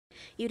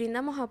y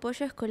brindamos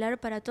apoyo escolar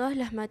para todas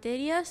las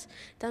materias,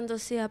 tanto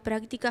sea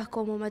prácticas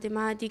como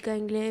matemática,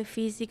 inglés,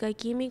 física y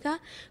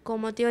química,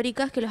 como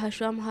teóricas que los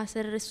ayudamos a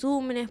hacer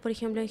resúmenes, por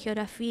ejemplo en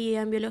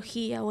geografía, en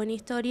biología o en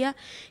historia,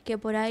 que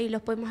por ahí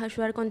los podemos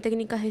ayudar con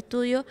técnicas de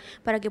estudio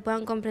para que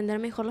puedan comprender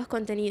mejor los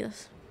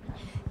contenidos.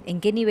 ¿En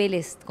qué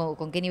niveles,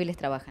 con qué niveles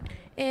trabajan?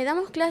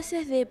 Damos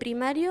clases de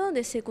primario,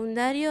 de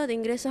secundario, de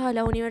ingresos a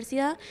la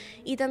universidad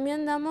y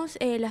también damos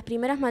las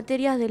primeras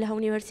materias de las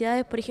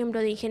universidades, por ejemplo,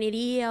 de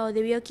ingeniería o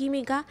de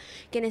bioquímica,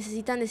 que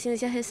necesitan de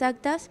ciencias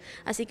exactas,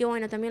 así que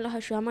bueno, también los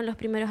ayudamos en los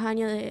primeros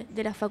años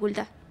de la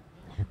facultad.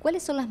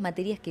 ¿Cuáles son las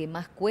materias que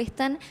más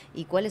cuestan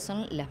y cuáles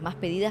son las más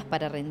pedidas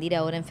para rendir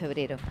ahora en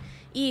febrero?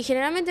 Y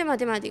generalmente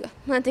matemática.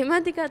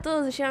 Matemática,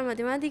 todos se llevan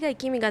matemática y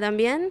química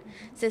también.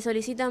 Se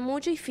solicita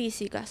mucho y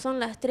física. Son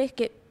las tres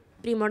que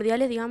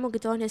primordiales, digamos, que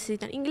todos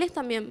necesitan. Inglés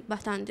también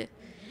bastante.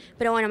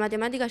 Pero bueno,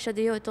 matemática ya te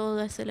digo que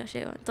todo se lo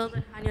llevan. Todos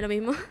los años lo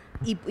mismo.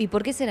 ¿Y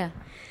por qué será?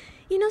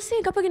 Y no sé,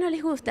 capaz que no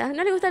les gusta.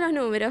 No les gustan los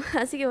números.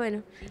 Así que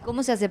bueno. ¿Y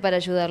cómo se hace para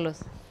ayudarlos?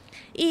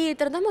 Y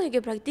tratamos de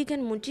que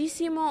practiquen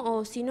muchísimo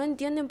o si no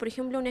entienden, por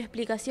ejemplo, una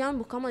explicación,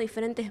 buscamos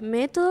diferentes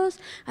métodos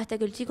hasta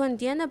que el chico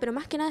entienda, pero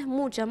más que nada es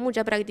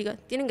mucha práctica.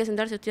 Tienen que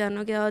sentarse a estudiar,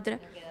 no queda otra.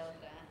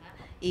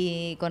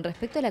 Y con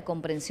respecto a la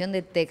comprensión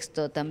de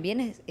texto,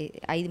 ¿también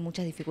hay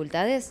muchas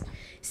dificultades?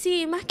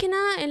 Sí, más que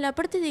nada en la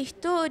parte de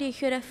historia y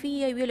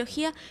geografía y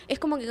biología es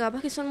como que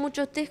capaz que son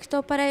muchos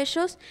textos para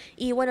ellos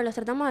y bueno, los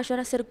tratamos de ayudar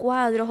a hacer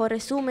cuadros o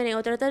resúmenes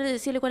o tratar de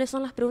decirle cuáles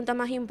son las preguntas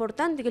más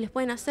importantes que les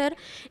pueden hacer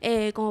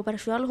como para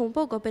ayudarlos un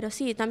poco, pero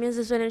sí, también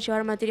se suelen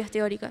llevar materias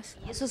teóricas.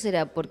 ¿Y eso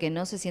será porque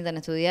no se sientan a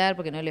estudiar,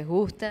 porque no les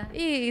gusta?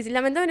 Y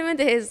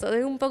lamentablemente es eso,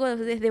 de un poco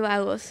desde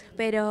vagos,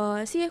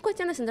 pero sí, es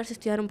cuestión de sentarse a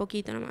estudiar un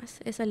poquito nomás,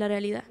 esa es la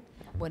realidad.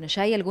 Bueno,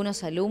 ya hay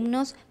algunos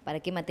alumnos. ¿Para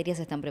qué materias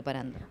se están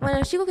preparando? Bueno,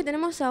 los chicos que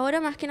tenemos ahora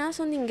más que nada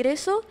son de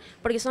ingreso,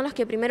 porque son los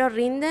que primero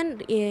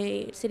rinden,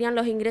 serían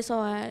los ingresos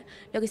a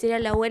lo que sería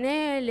la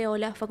UNL o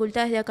las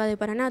facultades de acá de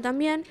Paraná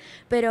también,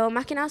 pero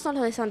más que nada son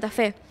los de Santa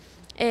Fe.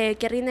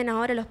 Que rinden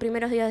ahora los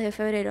primeros días de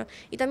febrero.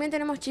 Y también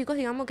tenemos chicos,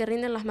 digamos, que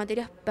rinden las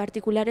materias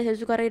particulares de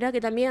su carrera,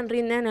 que también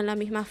rinden en la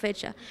misma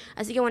fecha.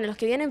 Así que bueno, los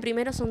que vienen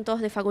primero son todos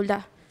de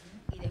facultad.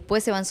 Y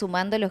después se van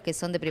sumando los que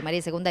son de primaria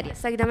y secundaria.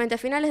 Exactamente, a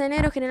finales de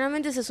enero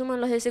generalmente se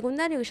suman los de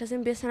secundario que ya se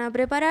empiezan a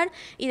preparar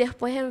y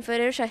después en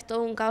febrero ya es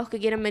todo un caos que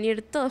quieren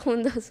venir todos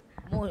juntos.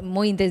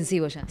 Muy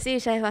intensivo ya. Sí,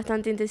 ya es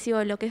bastante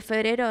intensivo, lo que es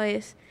febrero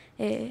es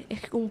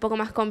un poco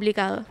más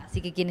complicado.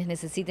 Así que quienes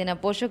necesiten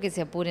apoyo que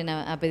se apuren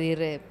a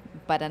pedir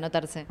para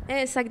anotarse.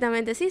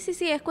 Exactamente, sí,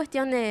 es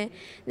cuestión de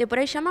por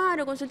ahí llamar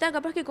o consultar,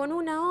 capaz que con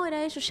una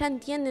hora ellos ya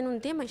entienden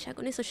un tema y ya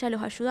con eso ya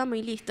los ayudamos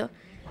y listo.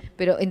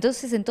 Pero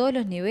entonces en todos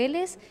los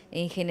niveles,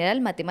 en general,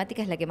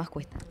 matemática es la que más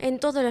cuesta. En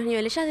todos los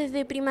niveles, ya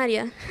desde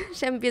primaria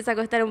ya empieza a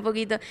costar un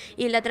poquito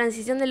y la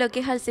transición de lo que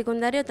es al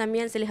secundario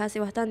también se les hace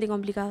bastante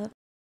complicado.